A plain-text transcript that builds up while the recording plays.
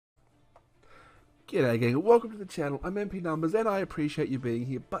G'day gang, welcome to the channel. I'm MP Numbers and I appreciate you being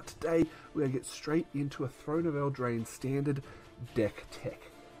here, but today we're going to get straight into a Throne of Eldraine standard deck tech.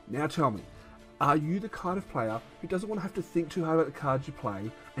 Now tell me, are you the kind of player who doesn't want to have to think too hard about the cards you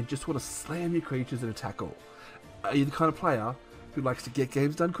play and just want to slam your creatures and attack all? Are you the kind of player who likes to get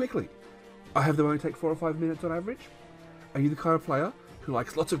games done quickly? I have them only take 4 or 5 minutes on average. Are you the kind of player who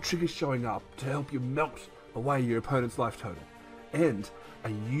likes lots of triggers showing up to help you melt away your opponent's life total? And are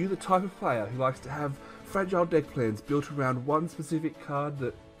you the type of player who likes to have fragile deck plans built around one specific card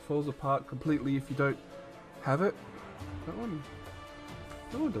that falls apart completely if you don't have it? No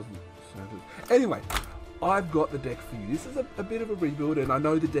one doesn't serve it. Anyway, I've got the deck for you. This is a bit of a rebuild, and I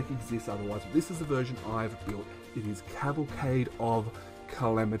know the deck exists otherwise, but this is the version I've built. It is Cavalcade of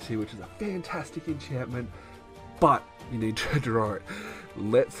Calamity, which is a fantastic enchantment, but you need to draw it.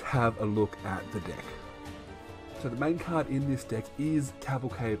 Let's have a look at the deck. So the main card in this deck is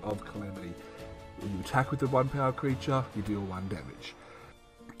Cavalcade of Calamity. When you attack with the 1-power creature, you deal 1 damage.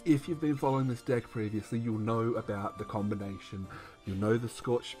 If you've been following this deck previously, you'll know about the combination. You'll know the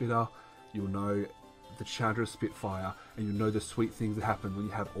Scorch Spitter, you'll know the Chandra Spitfire, and you'll know the sweet things that happen when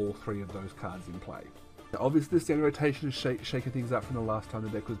you have all 3 of those cards in play. Now, obviously the standard rotation is shaking things up from the last time the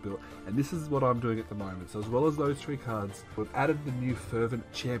deck was built, and this is what I'm doing at the moment. So as well as those 3 cards, we've added the new Fervent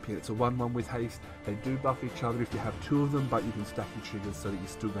Champion. It's a 1/1 with haste. They do buff each other if you have 2 of them, but you can stack your triggers so that you're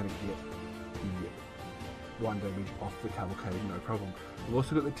still going to get the 1 damage off the Cavalcade, no problem. We've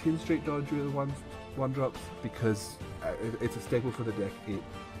also got the Tin Street Dodger, the 1 drops, because it's a staple for the deck. It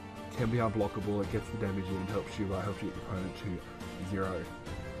can be unblockable, it gets the damage in, helps you get your opponent to 0.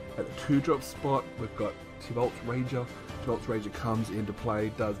 At the 2-drop spot, we've got Tibalt's Ranger. Tibalt's Ranger comes into play,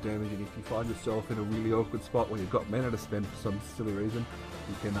 does damage, and if you find yourself in a really awkward spot where you've got mana to spend for some silly reason,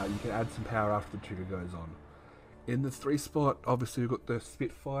 you can add some power after the trigger goes on. In the 3 spot, obviously we've got the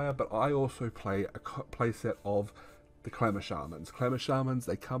Spitfire, but I also play a playset of the Clamor Shamans. Clamor Shamans,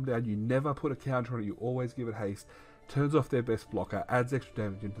 they come down, you never put a counter on it, you always give it haste, turns off their best blocker, adds extra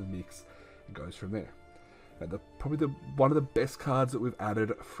damage into the mix, and goes from there. Probably one of the best cards that we've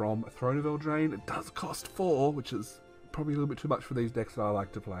added from Throne of Eldraine. It does cost 4, which is probably a little bit too much for these decks that I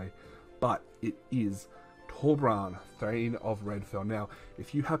like to play, but it is Torbran, Thane of Redfell. Now,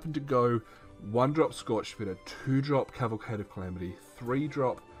 if you happen to go 1-drop Scorch Spitter, 2-drop Cavalcade of Calamity,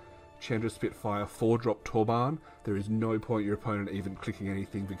 3-drop Chandra Spitfire, 4-drop Torbran, there is no point your opponent even clicking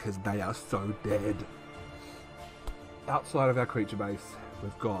anything because they are so dead. Outside of our creature base,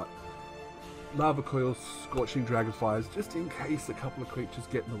 we've got Lava Coil, Scorching Dragonfires, just in case a couple of creatures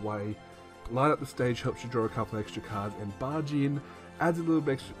get in the way. Light Up the Stage helps you draw a couple of extra cards, and Barge In adds a little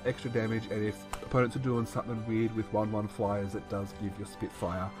bit extra damage, and if opponents are doing something weird with 1/1 flyers, it does give your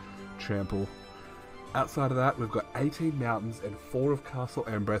Spitfire trample. Outside of that, we've got 18 mountains and 4 of Castle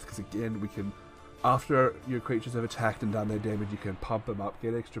Embereth, because again, we can, after your creatures have attacked and done their damage, you can pump them up,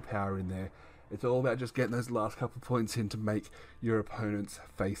 get extra power in there. It's all about just getting those last couple of points in to make your opponent's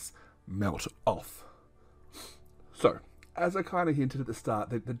face melt off. So, as I kind of hinted at the start,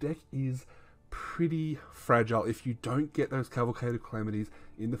 the deck is pretty fragile. If you don't get those Cavalcade of Calamities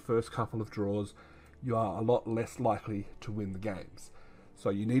in the first couple of draws, you are a lot less likely to win the games.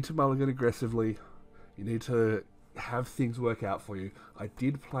 So you need to mulligan aggressively, you need to have things work out for you. I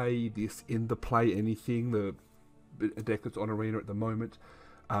did play this in the Play Anything, a deck that's on Arena at the moment,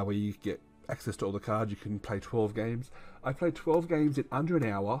 where you get access to all the cards. You can play 12 games. I played 12 games in under an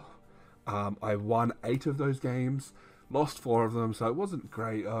hour. I won 8 of those games, lost 4 of them, so it wasn't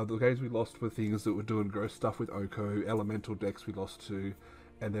great. The games we lost were things that were doing gross stuff with Oko, elemental decks we lost to,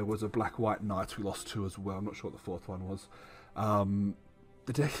 and there was a Black-White Knights we lost to as well. I'm not sure what the 4th one was.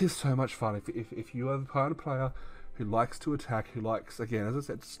 The deck is so much fun. If you are the kind of player who likes to attack, who likes, again, as I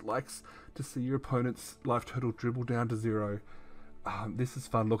said, just likes to see your opponent's life total dribble down to 0, this is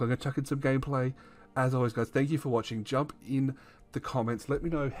fun. Look, I'm going to chuck in some gameplay. As always, guys, thank you for watching. Jump in the comments, let me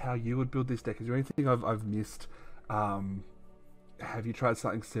know how you would build this deck. Is there anything I've missed? Have you tried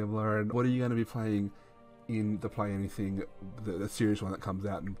something similar, and what are you going to be playing in the Play Anything, the series one that comes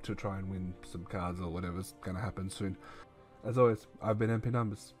out, and to try and win some cards or whatever's going to happen soon? As always, I've been MP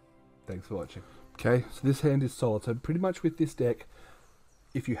Numbers. Thanks for watching. Okay, so this hand is solid. So pretty much with this deck,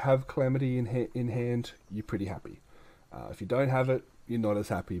 if you have Calamity in hand, you're pretty happy. If you don't have it, you're not as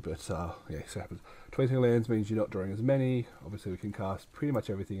happy, but yeah, so it happens. 20 lands means you're not drawing as many. Obviously we can cast pretty much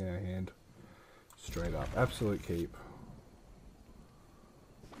everything in our hand. Straight up. Absolute keep.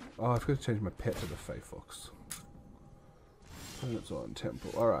 Oh, I forgot to change my pet to the Fey Fox. And it's on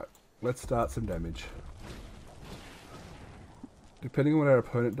Temple. Alright, let's start some damage. Depending on what our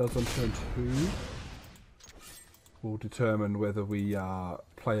opponent does on turn 2, will determine whether we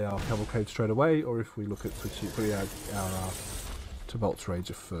play our Cavalcade straight away, or if we look at putting our Tibalt's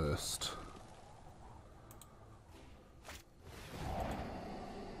Rager first.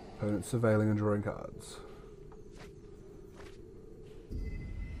 Opponent surveilling and drawing cards.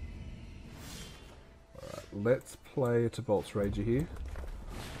 Alright, let's play a Tibalt's Rager here.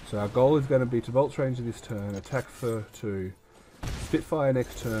 So our goal is going to be Tibalt's Ranger this turn, attack for 2, Spitfire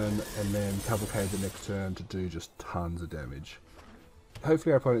next turn, and then Cavalcade the next turn to do just tons of damage.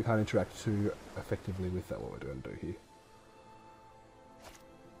 Hopefully our opponent can't interact too effectively with that, what we're going to do here.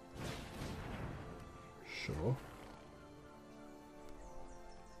 Sure.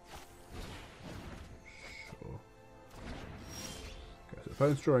 Sure. Okay, so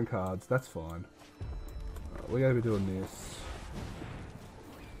opponent's drawing cards, that's fine. We're going to be doing this.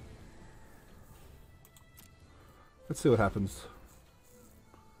 Let's see what happens.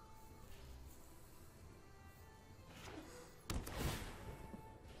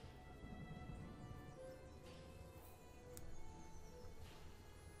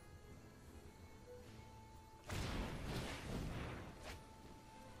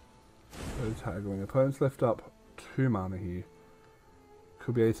 Tagging. Opponent's left up 2 mana here.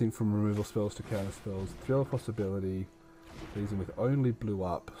 Could be anything from removal spells to counter spells. Thrill possibility. These are with only blue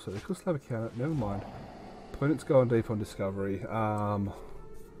up, so they could still have a counter. Never mind. Opponent's going deep on discovery. Right,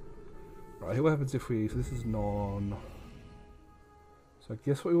 here what happens if we... So this is non... So I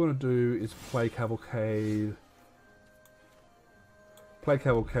guess what we want to do is play Cavalcade. Play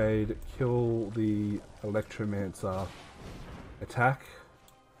Cavalcade, kill the Electromancer, attack.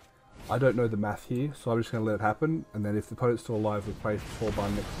 I don't know the math here, so I'm just going to let it happen, and then if the opponent's still alive, we play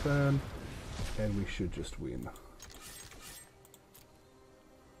Torbran next turn, and we should just win.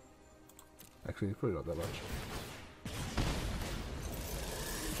 Actually, it's probably not that much.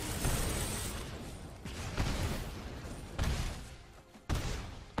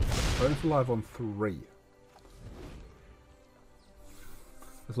 Opponent's alive on 3.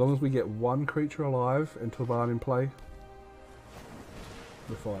 As long as we get 1 creature alive and Torbran in play,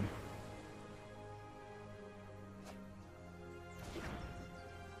 we're fine.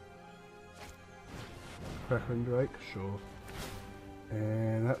 Crackling Drake, sure.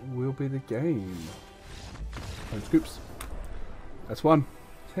 And that will be the game. And scoops. That's 1.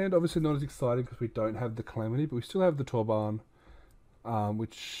 Hand obviously not as exciting because we don't have the Calamity, but we still have the Torbran,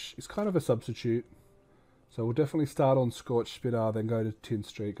 which is kind of a substitute. So we'll definitely start on Scorch Spitter, then go to Tin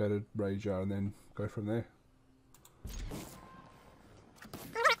Street, go to Rager, and then go from there.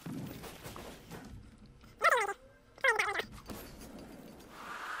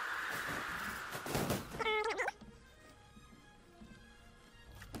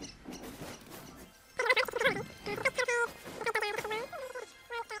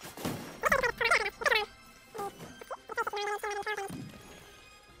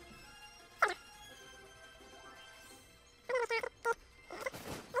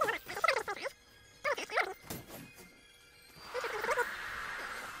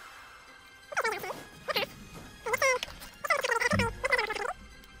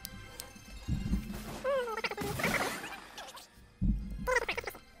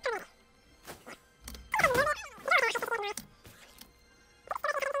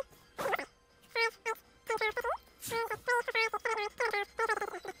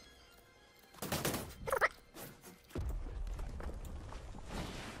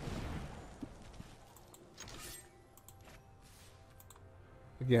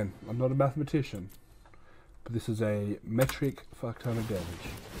 Again, I'm not a mathematician, but this is a metric fuck ton of damage.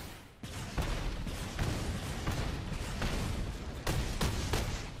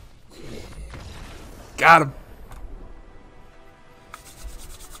 Got him!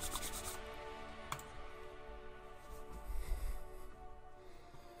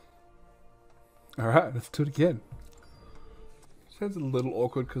 Alright, let's do it again. Sounds a little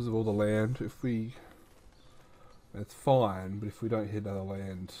awkward because of all the land. If we... It's fine, but if we don't hit another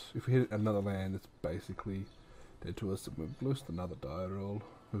land... If we hit another land, it's basically dead to us. We've loosed another die roll.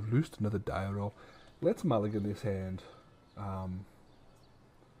 We've loosed another die roll. Let's mulligan this hand.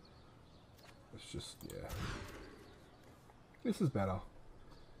 It's just, yeah. This is better.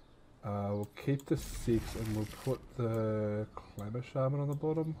 We'll keep the 6 and we'll put the Clamor Shaman on the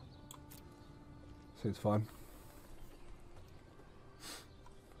bottom. Seems fine.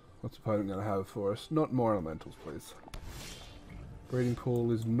 What's the opponent going to have for us? Not more elementals, please. Breeding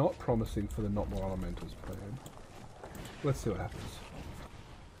pool is not promising for the not more elementals plan. Let's see what happens.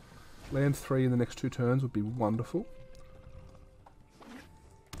 Land 3 in the next 2 turns would be wonderful.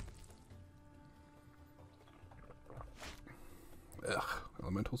 Ugh,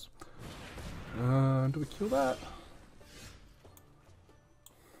 elementals. Do we kill that?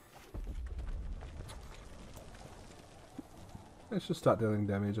 Let's just start dealing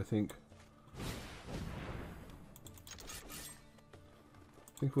damage, I think.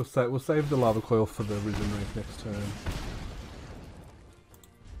 I think we'll save the Lava Coil for the Risen Wraith next turn.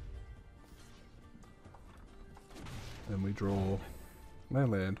 Then we draw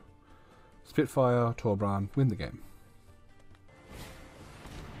land. Spitfire, Torbran, win the game.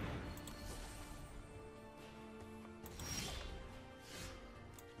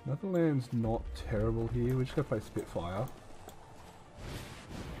 Another land's not terrible here. We're just going to play Spitfire.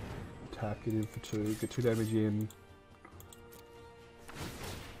 Attack it in for 2, get 2 damage in.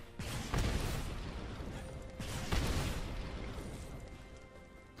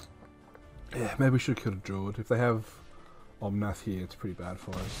 Yeah, maybe we should have killed a Druid. If they have Omnath here, it's pretty bad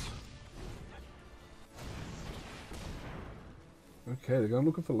for us. Okay, they're going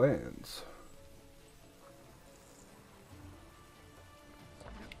looking for lands.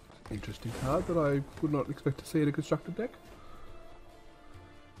 Interesting card that I would not expect to see in a constructed deck.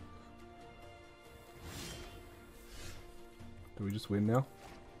 Do we just win now?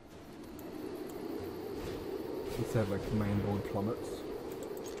 Let's have like main board plummets.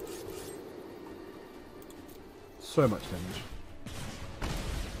 So much damage.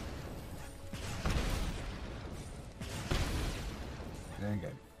 And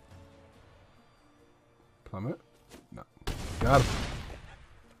game. Plummet? No. Got him.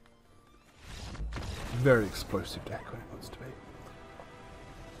 Very explosive deck when it wants to be.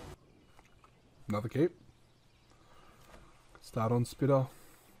 Another keep. Start on Spitter.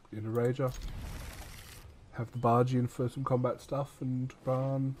 Into Rager. Have the Barge in for some combat stuff and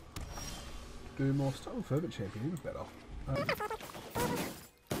do more stuff. Oh, Fervent Champion, even better.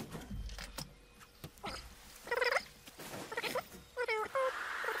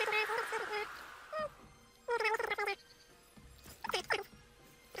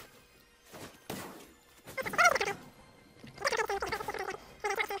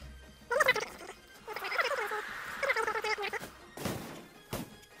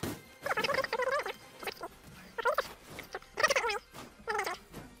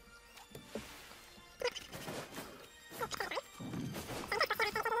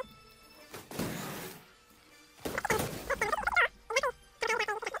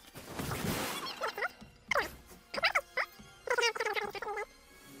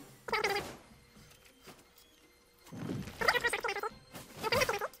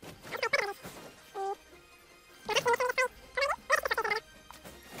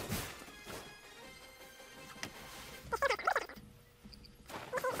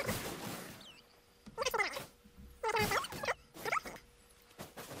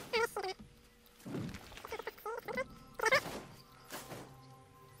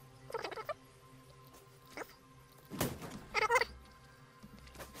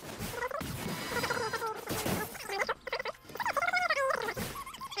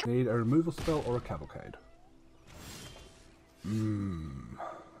 Need a removal spell or a Cavalcade.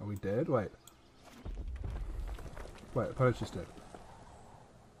 Are we dead? Wait. Wait, opponent's just dead.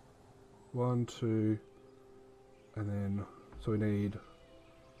 1, 2, and then, so we need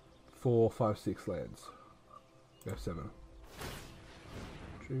 4, 5, 6 lands. We have 7.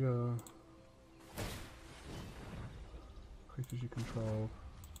 Trigger. Creatures you control.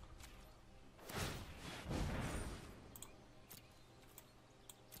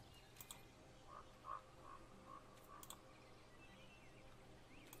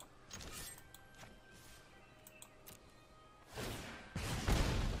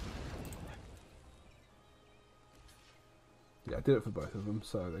 Yeah, I did it for both of them,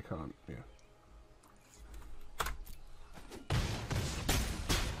 so they can't, yeah.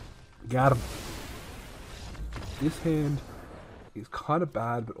 Got him. This hand is kind of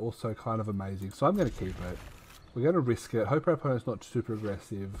bad, but also kind of amazing, so I'm going to keep it. We're going to risk it. Hope our opponent's not super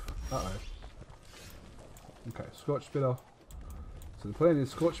aggressive. Uh-oh. Okay, Scorch Spitter. So the plan is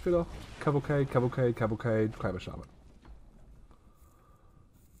Scorch Spitter, Cavalcade, Cavalcade, Cavalcade, Clamor Shaman.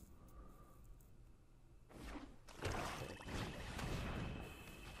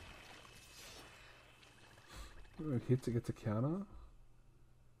 Hits, it gets a counter.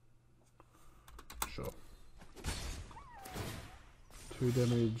 Sure. 2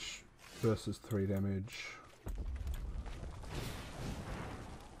 damage versus 3 damage.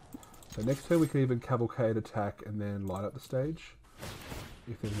 So next turn we can even Cavalcade attack and then light up the stage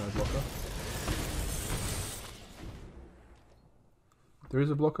if there's no blocker. If there is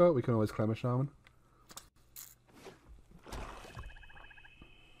a blocker, we can always Clamor Shaman.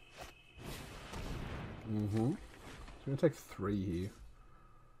 So we're gonna take 3 here.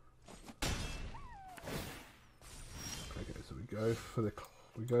 Okay, so we go for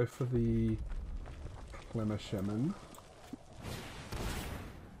the Clamor Shaman.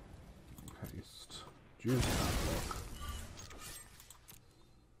 Juice can't block.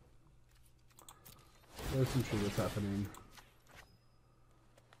 There's some triggers happening.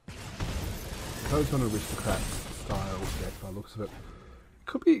 I was on aristocrat style deck by the looks of it.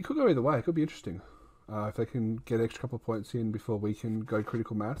 It could go either way. It could be interesting. If they can get an extra couple of points in before we can go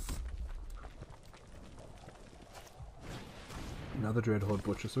critical mass. Another Dreadhorde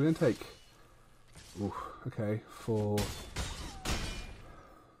Butcher. So we're going to take... Ooh, okay, for...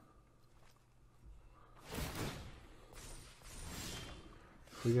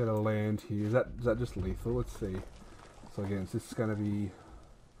 If we get a land here, is that just lethal? Let's see. So again, this is going to be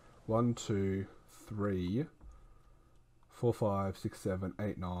 1, 2, 3, 4, 5, 6, 7,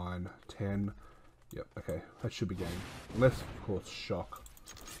 8, 9, 10. Yep, okay, that should be game. Unless, of course, shock.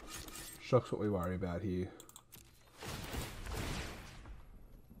 Shock's what we worry about here.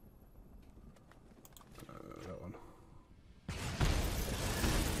 That one.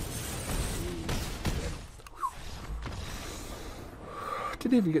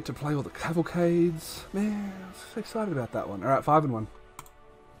 Didn't even get to play all the Cavalcades. Man, I was so excited about that one. Alright, 5 and 1.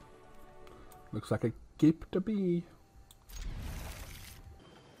 Looks like a gift to be.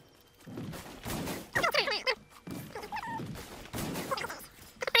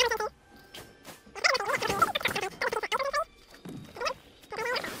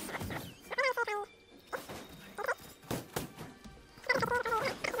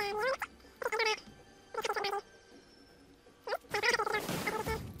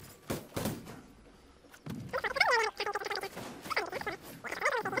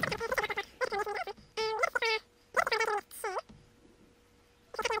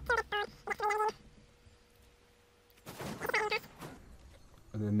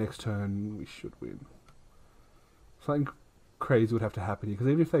 And then next turn we should win. Something crazy would have to happen here, because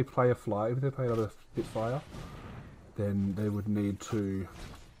even if they play a fly, even if they play another Spitfire, then they would need to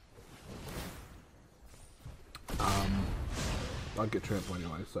I'd get trampled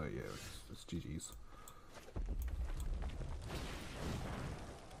anyway, so yeah, it's GG's.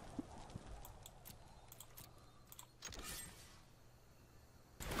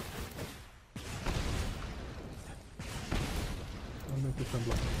 I'll make this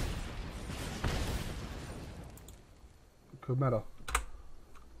unblock. It could matter.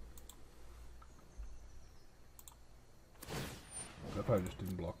 I probably just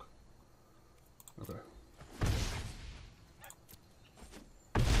didn't block. Okay.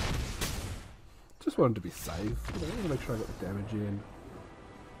 Just wanted to be safe. I want to make sure I got the damage in.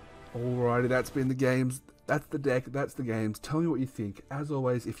 Alrighty, that's been the games. That's the deck. That's the games. Tell me what you think. As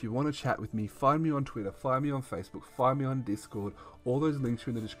always, if you want to chat with me, find me on Twitter, find me on Facebook, find me on Discord. All those links are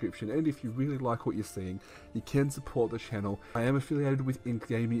in the description. And if you really like what you're seeing, you can support the channel. I am affiliated with Ink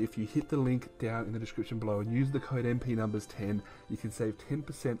Gaming. If you hit the link down in the description below and use the code MPNumbers10, you can save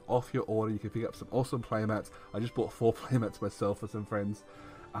 10% off your order. You can pick up some awesome playmats. I just bought 4 playmats myself for some friends.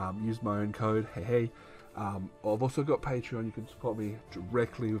 Use my own code. Hey. I've also got Patreon. You can support me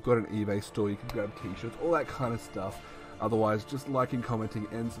directly. We've got an eBay store. You can grab t-shirts, all that kind of stuff. Otherwise, just liking, commenting,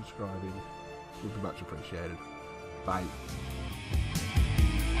 and subscribing would be much appreciated. Bye.